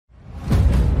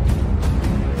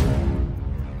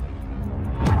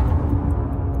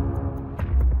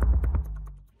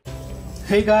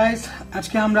Hey guys,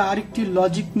 আজকে আমরা আরেকটি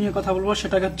লজিক নিয়ে কথা বলবো,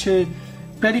 সেটা হচ্ছে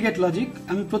প্রেডিকেট লজিক।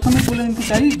 আমি প্রথমে বলে নিতে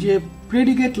চাই যে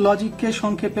প্রেডিকেট লজিককে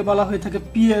সংক্ষেপে বলা হয়ে থাকে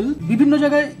পিএল। বিভিন্ন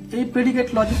জায়গায় এই প্রেডিকেট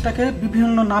লজিকটাকে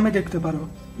বিভিন্ন নামে দেখতে পারো,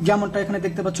 যেমনটা এখানে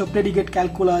দেখতে পাচ্ছ predicate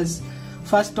calculus,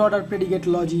 first order predicate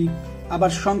logic,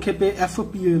 আবার সংক্ষেপে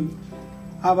FOPL,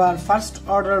 আবার ফার্স্ট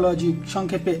অর্ডার লজিক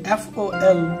সংক্ষেপে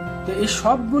FOL। তো এই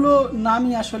সবগুলো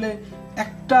নামই আসলে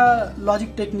একটা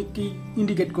লজিক টেকনিককে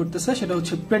ইন্ডিকেট করতেছে, সেটা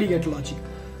হচ্ছে প্রেডিকেট লজিক।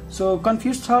 সো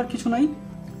কনফিউজ হওয়ার কিছু নাই,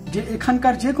 যে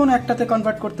এখানকার যে কোনো একটাতে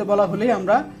কনভার্ট করতে বলা হলেই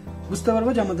আমরা বুঝতে পারবো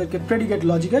যে আমাদেরকে প্রেডিকেট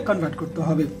লজিকে কনভার্ট করতে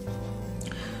হবে।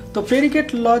 তো প্রেডিকেট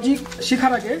লজিক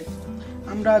শেখার আগে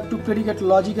আমরা একটু প্রেডিকেট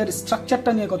লজিকের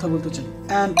স্ট্রাকচারটা নিয়ে কথা বলতে চাই।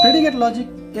 অ্যান্ড প্রেডিকেট লজিক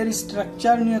এর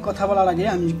স্ট্রাকচার নিয়ে কথা বলার আগে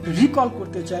আমি রিকল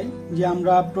করতে চাই যে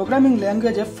আমরা প্রোগ্রামিং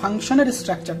ল্যাঙ্গুয়েজে ফাংশনের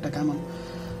স্ট্রাকচারটা কেমন।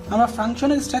 আমরা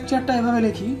ফাংশনের স্ট্রাকচারটা এভাবে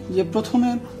লিখি যে প্রথমে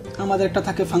আমাদের একটা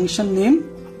থাকে ফাংশন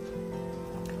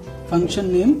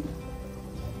নেম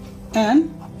অ্যান্ড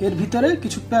এর ভিতরে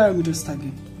কিছু প্যারামিটারস থাকে,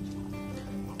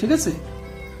 ঠিক আছে।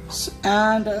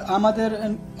 অ্যান্ড আমাদের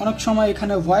অনেক সময়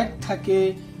এখানে ভয়েড থাকে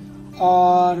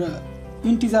আর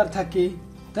ইন্টিজার থাকে,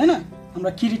 তাই না?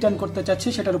 আমরা কি রিটার্ন করতে চাচ্ছি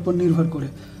সেটার উপর নির্ভর করে।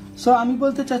 সো আমি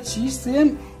বলতে চাচ্ছি সেম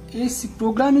এই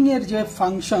প্রোগ্রামিং এর যে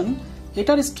ফাংশন,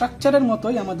 এটার স্ট্রাকচারের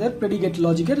মতোই আমাদের প্রেডিকেট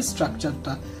লজিকের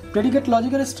স্ট্রাকচারটা। প্রেডিকেট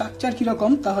লজিকের স্ট্রাকচার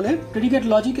কিরকম? তাহলে প্রেডিকেট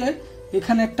লজিকে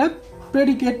এখানে একটা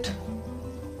প্রেডিকেট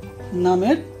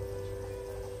নামের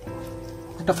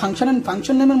একটা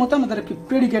ফাংশন নেমের মতো আমাদের একটি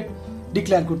প্রেডিকেট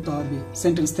ডিক্লেয়ার করতে হবে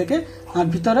সেন্টেন্স থেকে, আর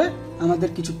ভিতরে আমাদের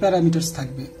কিছু প্যারামিটারস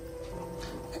থাকবে।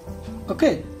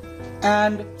 ওকে,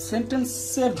 অ্যান্ড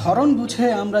সেন্টেন্সের ধরন বুঝে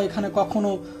আমরা এখানে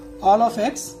কখনো অল অফ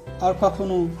এক্স আর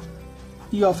কখনো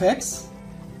ই অফ এক্স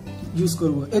ইউজ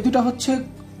করব। এই দুটা হচ্ছে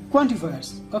কোয়ান্টিফায়ার্স।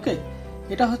 ওকে,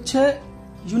 এটা হচ্ছে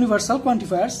ইউনিভার্সাল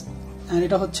কোয়ান্টিফায়ার্স অ্যান্ড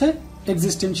এটা হচ্ছে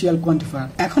এক্সিস্টেন্সিয়াল কোয়ান্টিফায়ার।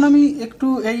 এখন আমি একটু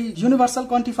এই ইউনিভার্সাল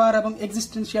কোয়ান্টিফায়ার এবং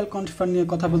এক্সিস্টেন্সিয়াল কোয়ান্টিফায়ার নিয়ে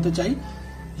কথা বলতে চাই।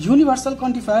 ইউনিভার্সাল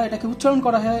কোয়ান্টিফায়ার এটাকে উচ্চারণ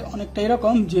করা হয় অনেকটা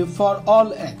এরকম যে for all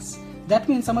x. That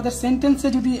means আমাদের সেন্টেন্সে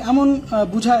যদি এমন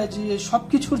বুঝায় যে সব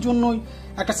কিছুর জন্যই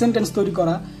একটা সেন্টেন্স তৈরি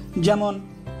করা, যেমন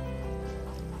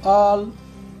অল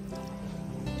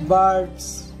বার্ডস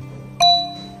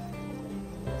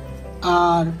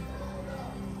আর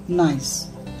নাইস।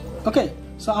 ওকে,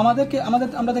 সো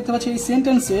আমরা দেখতে পাচ্ছি এই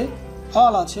সেন্টেন্সে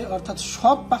অল আছে, অর্থাৎ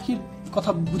সব পাখির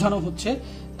কথা বোঝানো হচ্ছে,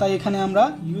 তাই এখানে আমরা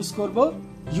ইউজ করব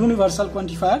ইউনিভার্সাল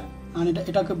কোয়ান্টিফায়ার। আর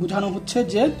এটাকে বোঝানো হচ্ছে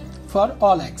যে for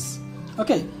all x.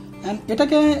 Okay, and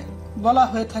এটাকে বলা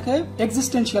হয়ে থাকে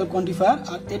এক্সিস্টেন্সিয়াল কোয়ান্টিফায়ার,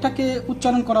 আর এটাকে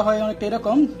উচ্চারণ করা হয় অনেকটা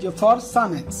এরকম যে for some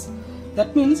x.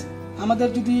 That means আমাদের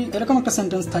যদি এরকম একটা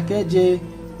সেন্টেন্স থাকে যে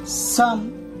সাম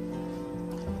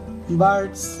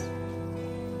বার্ডস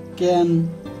ক্যান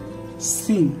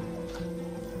সিং।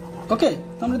 ওকে,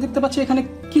 তো আমরা দেখতে পাচ্ছি এখানে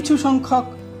কিছু সংখ্যক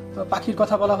পাখির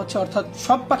কথা বলা হচ্ছে, অর্থাৎ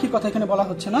সব পাখির কথা এখানে বলা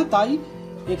হচ্ছে না, তাই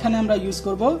এখানে আমরা ইউজ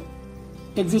করব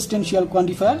existential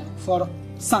quantifier for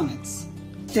some x.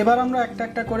 এবার আমরা একটা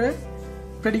একটা করে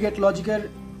প্রেডিকেট লজিকের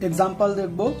এক্সাম্পল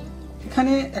দেখব।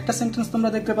 এখানে একটা সেন্টেন্স তোমরা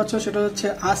দেখতে পাচ্ছ, সেটা হচ্ছে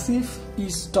আসিফ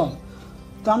ইজ টল।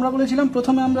 তো আমরা বলেছিলাম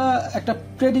প্রথমে আমরা একটা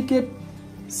প্রেডিকেট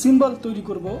সিম্বল তৈরি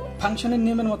করব, ফাংশনের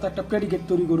নেমের মতো একটা প্রেডিকেট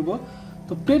তৈরি করব।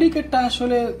 তো প্রেডিকেটটা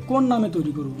আসলে কোন নামে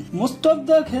তৈরি করব? মোস্ট অফ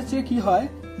দ্য ক্ষেত্রে কি হয়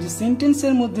যে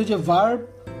সেন্টেন্সের মধ্যে যে ভার্ব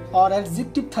আর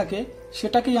অ্যাডজেক্টিভ থাকে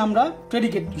সেটাকেই আমরা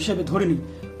প্রেডিকেট হিসেবে ধরে নিই।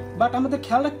 বাট আমাদের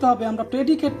খেয়াল রাখতে হবে আমরা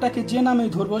প্রেডিকেটটাকে যে নামেই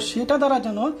ধরবো সেটা দ্বারা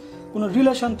যেন কোনো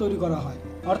রিলেশন তৈরি করা হয়।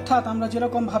 অর্থাৎ আমরা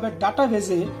যেরকম ভাবে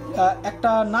ডাটাবেজে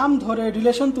একটা নাম ধরে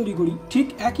রিলেশন তৈরি করি, ঠিক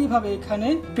একইভাবে এখানে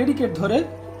প্রেডিকেট ধরে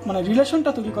মানে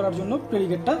রিলেশনটা তৈরি করার জন্য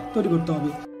প্রেডিকেটটা তৈরি করতে হবে।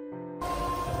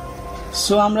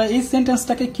 সো আমরা এই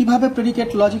সেন্টেন্সটাকে কিভাবে প্রেডিকেট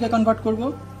লজিকে কনভার্ট করব?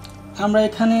 আমরা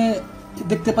এখানে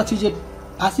দেখতে পাচ্ছি যে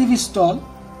আসিফ ইজ টল,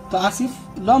 তো আসিফ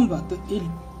লম্বা, তো এই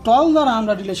টল দ্বারা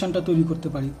আমরা রিলেশনটা তৈরি করতে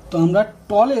পারি। তো আমরা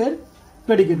টলের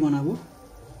প্রেডিকেট বানাবো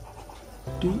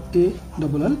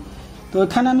TALL। তো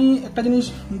এখানে আমি একটা জিনিস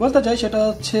বলতে চাই, সেটা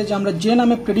হচ্ছে যে আমরা যে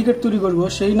নামে প্রেডিকেট তৈরি করব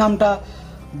সেই নামটা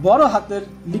বড় হাতের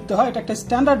লিখতে হয়। এটা একটা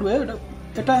স্ট্যান্ডার্ড ওয়ে,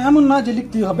 এটা এমন না যে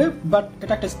লিখতেই হবে, বাট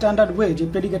এটা একটা স্ট্যান্ডার্ড ওয়ে যে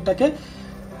প্রেডিকেটটাকে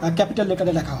ক্যাপিটাল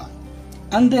লেটারে লেখা হয়।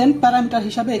 অ্যান্ড দেন প্যারামিটার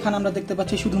হিসাবে এখানে আমরা দেখতে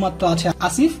পাচ্ছি শুধুমাত্র আছে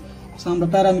আসিফ, সো আমরা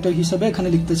প্যারামিটার হিসাবে এখানে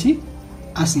লিখতেছি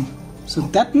Asif. So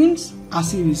that means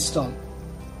Asif is tall.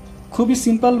 খুবই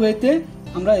সিম্পল ওয়েতে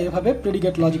আমরা এভাবে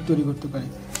প্রেডিকেট লজিক তৈরি করতে পারি।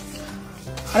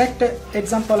 আরেকটা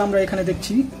এক্সাম্পল আমরা এখানে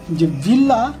দেখছি যে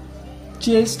ভিল্লা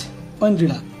চেস্ট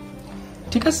ঐন্দ্রিলা।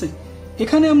 ঠিক আছে,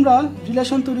 এখানে আমরা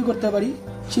রিলেশন তৈরি করতে পারি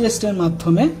চেস্টের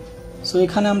মাধ্যমে। সো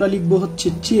এখানে আমরা লিখবো হচ্ছে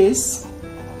চেস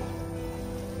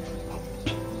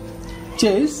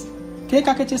কে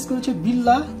কাকে চেস করেছে?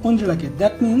 বিল্লা ঐন্দ্রিলাকে।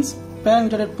 দ্যাট মিনস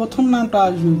প্যারামিটারের প্রথম নামটা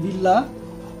আসবে বিল্লা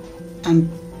অ্যান্ড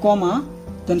কমা,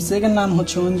 দেন সেকেন্ড নাম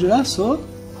হচ্ছে ঐন্দ্রিলা, সো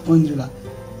ঐন্দ্রিলা।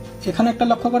 এখানে একটা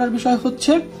লক্ষ্য করার বিষয়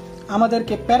হচ্ছে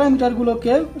আমাদেরকে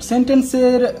প্যারামিটারগুলোকে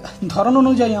সেন্টেন্সের ধরন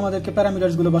অনুযায়ী আমাদেরকে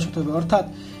প্যারামিটারগুলো বসাতে হবে। অর্থাৎ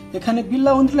এখানে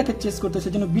বিল্লা ঐন্দ্রিলাকে চেস করতেছে,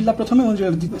 যেন বিল্লা প্রথমে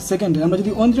ঐন্দ্রিলা সেকেন্ডে। আমরা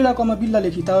যদি ঐন্দ্রিলা কমা বিল্লা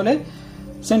লিখি তাহলে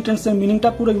সেন্টেন্সের মিনিংটা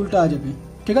পুরোই উল্টা যাবে,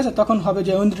 ঠিক আছে? তখন হবে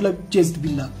যে ঐন্দ্রিলা চেসড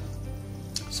বিল্লা।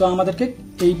 সো আমাদেরকে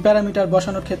এই প্যারামিটার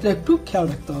বসানোর ক্ষেত্রে একটু খেয়াল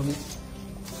রাখতে হবে।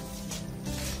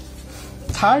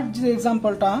 থার্ড যে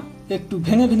এক্সাম্পলটা একটু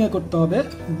ভেঙে ভেঙে করতে হবে,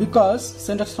 বিকজ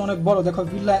সেন্টেন্সটা অনেক বড়। দেখো,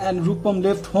 বিল্লা and Rupam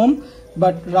left home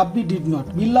but Rabbi did not.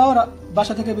 বিল্লাও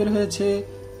বাসা থেকে বের হয়েছে,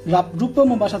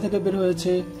 রূপমও বাসা থেকে বের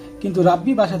হয়েছে, কিন্তু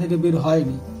রাব্বি বাসা থেকে বের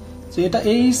হয়নি। তো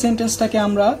এই সেন্টেন্সটাকে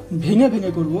আমরা ভেঙে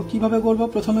ভেঙে করব। কিভাবে করব?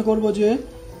 প্রথমে করব যে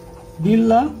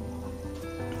বিল্লা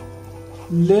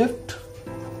লেফট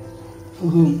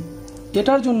হোম,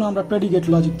 এটার জন্য আমরা প্রেডিকেট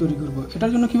লজিক তৈরি করব।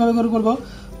 এটার জন্য কিভাবে করব?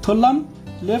 ধরলাম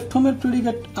লেফট হোমের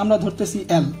প্রেডিকেট আমরা ধরতেছি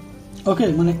এল। ওকে,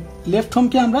 মানে লেফট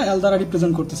হোমকে আমরা এল দ্বারা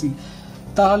রিপ্রেজেন্ট করতেছি,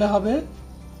 তাহলে হবে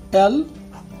এল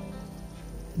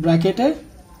ব্র্যাকেটে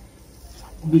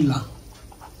বিল্লা।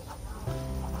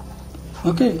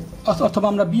 ওকে, অথবা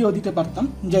আমরা বিও দিতে পারতাম,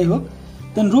 যাই হোক।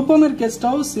 দেন রূপমের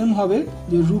কেসটাও সেম হবে,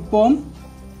 যে Rupam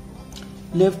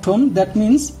left home, that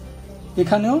means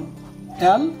এখানেও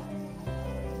এল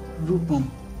রূপম।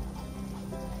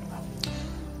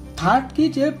 থার্ড কি,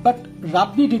 যে বাট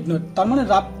রাব্বি ডিড নট, তার মানে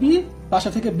রাব্বি বাসা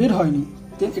থেকে বের হয়নি।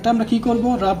 এটা আমরা কি করব?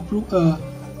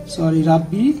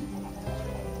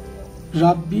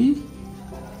 রাব্বি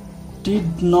ডিড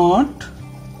নট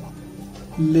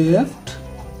লেফট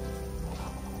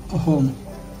হোম।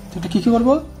 এটা কি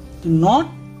করবো? Not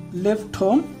left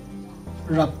home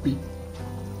Rabbi.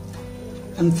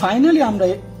 And finally আমরা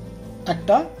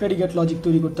একটা প্রেডিকেট লজিক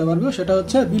তৈরি করতে পারবো, সেটা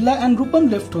হচ্ছে বিল্লা and Rupam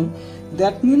left home,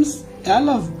 that means L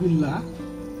of Billah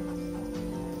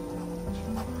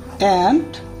and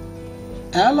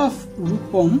L of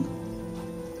Rupam.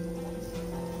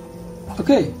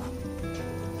 Okay,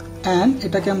 and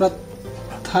এটাকে আমরা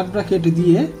থার্ড ব্র্যাকেট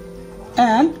দিয়ে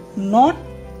অ্যান্ড নট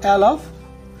এল অফ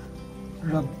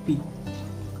রাব্বি।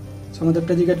 আমাদের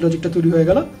প্রেডিকেট লজিকটা তৈরি হয়ে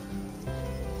গেল,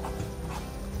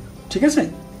 ঠিক আছে?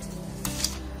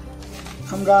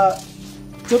 আমরা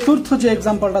চতুর্থ যে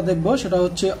এক্সাম্পলটা দেখব সেটা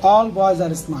হচ্ছে অল বয়েজ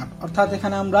আর স্মার্ট। অর্থাৎ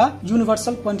এখানে আমরা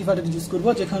ইউনিভার্সাল কোয়ান্টিফায়ার ইউজ করব,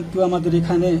 যেখানে আমাদের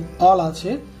এখানে অল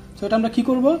আছে। তো এটা আমরা কি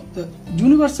করব?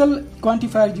 ইউনিভার্সাল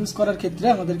কোয়ান্টিফায়ার ইউজ করার ক্ষেত্রে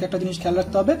আমাদেরকে একটা জিনিস খেয়াল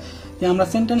রাখতে হবে, যে আমরা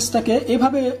সেন্টেন্সটাকে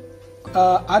এভাবে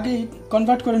আগেই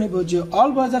কনভার্ট করে নেব যে all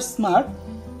boys R smart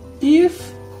if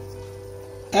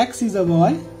X is a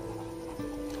boy,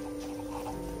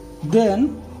 then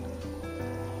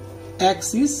X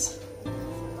is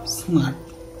smart.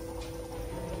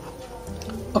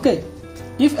 Okay,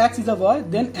 if X is a boy,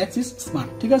 then X is smart.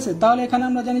 ঠিক আছে? তাহলে এখানে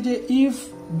আমরা জানি যে if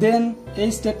then এই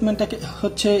স্টেটমেন্টটাকে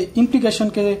হচ্ছে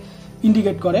ইমপ্লিকেশনকে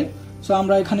ইন্ডিকেট করে। সো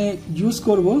আমরা এখানে ইউজ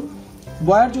করব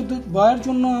বয়ের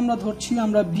জন্য আমরা ধরছি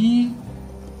আমরা B,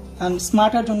 and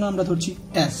স্মার্টের জন্য আমরা ধরছি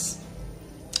S।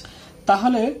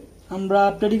 তাহলে আমরা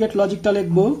প্রেডিকেট লজিকটা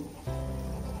লিখব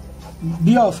B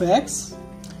of X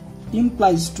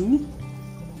implies to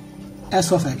S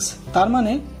of X। তার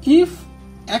মানে if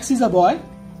X is a boy,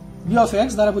 B of X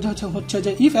দ্বারা বোঝা হচ্ছে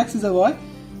যে if X is a boy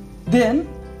then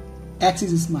X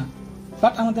is smart।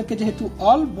 But আমাদেরকে যেহেতু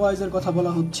অল বয়েজ এর কথা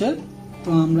বলা হচ্ছে, তো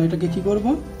আমরা এটাকে কি করব?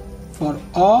 For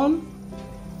all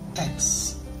X।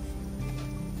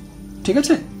 ঠিক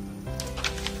আছে?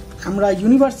 আমরা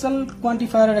ইউনিভার্সাল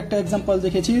কোয়ান্টিফায়ারের একটা এক্সাম্পল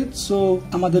দেখেছি, সো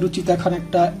আমাদের উচিত এখন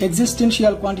একটা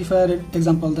এক্সিস্টেন্সিয়াল কোয়ান্টিফায়ারের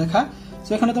এক্সাম্পল দেখা। সো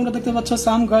এখানে তোমরা দেখতে পাচ্ছ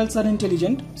সাম গার্লস আর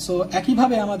ইন্টেলিজেন্ট। সো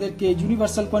একইভাবে আমাদেরকে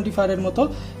ইউনিভার্সাল কোয়ান্টিফায়ারের মতো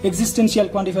এক্সিস্টেন্সিয়াল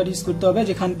কোয়ান্টিফায়ার ইউজ করতে হবে,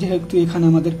 যেহেতু এখানে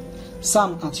আমাদের সাম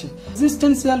আছে।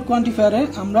 এক্সিস্টেন্সিয়াল কোয়ান্টিফায়ারে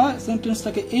আমরা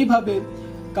সেন্টেন্সটাকে এইভাবে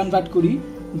কনভার্ট করি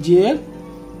যে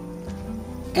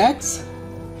X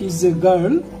is a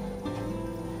girl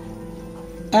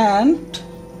and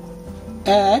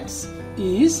X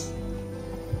is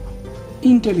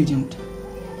intelligent.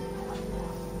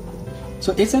 So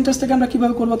এই সেন্টেন্সটাকে আমরা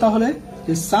কিভাবে করব? তাহলে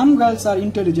যে some girls are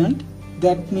intelligent,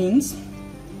 that means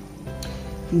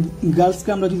গার্লসকে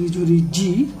আমরা যদি ধরি G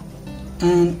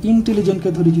and intelligentকে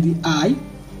ধরি যদি I,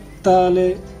 তাহলে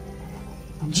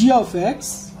G of X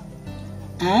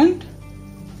and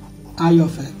I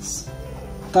of X।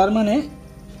 তার মানে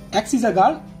X is a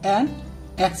girl and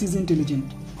X is intelligent,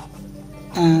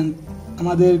 and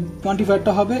আমাদের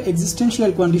কোয়ান্টিফায়ারটা হবে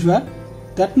existential quantifier,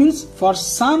 that means for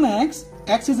some X,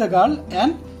 X is a girl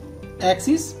and X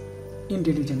is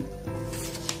intelligent।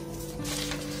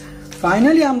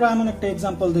 Finally আমরা এমন একটা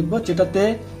example দেখব যেটাতে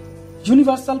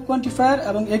universal quantifier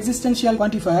এবং এক্সিস্টেন্সিয়াল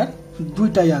কোয়ান্টিফায়ার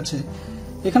দুইটাই আছে।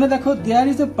 এখানে দেখো, there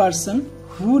is a person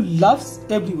who loves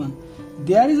everyone.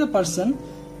 There is a person,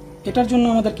 এটার জন্য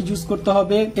আমাদেরকে ইউজ করতে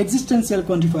হবে এক্সিস্টেন্সিয়াল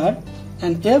কোয়ান্টিফায়ার,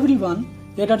 অ্যান্ড এভরিওয়ান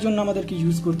এটার জন্য আমাদেরকে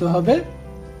ইউজ করতে হবে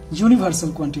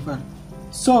ইউনিভার্সাল কোয়ান্টিফায়ার।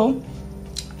 সো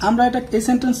আমরা এই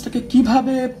সেন্টেন্সটাকে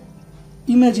কিভাবে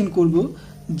ইমাজিন করব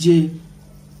যে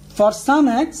for some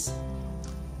x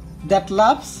that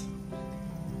loves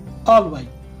all Y,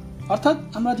 অর্থাৎ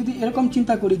আমরা যদি এরকম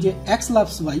চিন্তা করি যে এক্স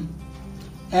লাভস ওয়াই,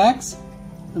 এক্স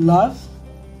লাভ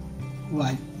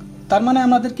ওয়াই, তার মানে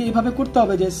আমাদেরকে এইভাবে করতে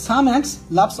হবে যে সাম এক্স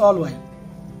লাভস অল ওয়াই।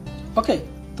 ওকে,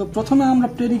 তো প্রথমে আমরা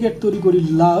প্রেডিকেট তৈরি করি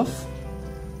লাভ,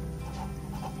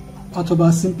 অথবা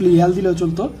সিম্পলি এল দিলেও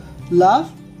চলতো, লাভ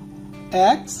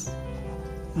এক্স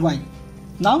ওয়াই।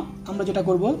 নাও আমরা যেটা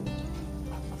করব,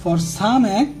 for some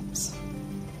x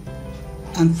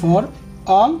and for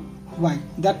all y,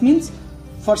 that means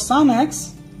for some x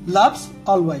loves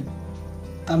all y,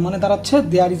 তার মানে দাঁড়াচ্ছে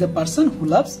there is a person who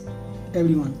loves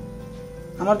everyone।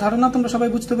 আমার ধারণা তোমরা সবাই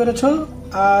বুঝতে পেরেছো।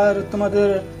 আর তোমাদের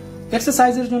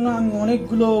এক্সারসাইজের জন্য আমি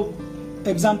অনেকগুলো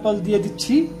এক্সাম্পল দিয়ে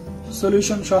দিচ্ছি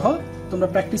সলিউশন সহ, তোমরা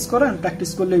প্র্যাকটিস করো,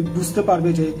 প্র্যাকটিস করলে বুঝতে পারবে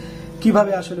যে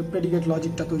কিভাবে আসলে প্রেডিকেট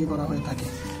লজিকটা তৈরি করা হয়ে থাকে।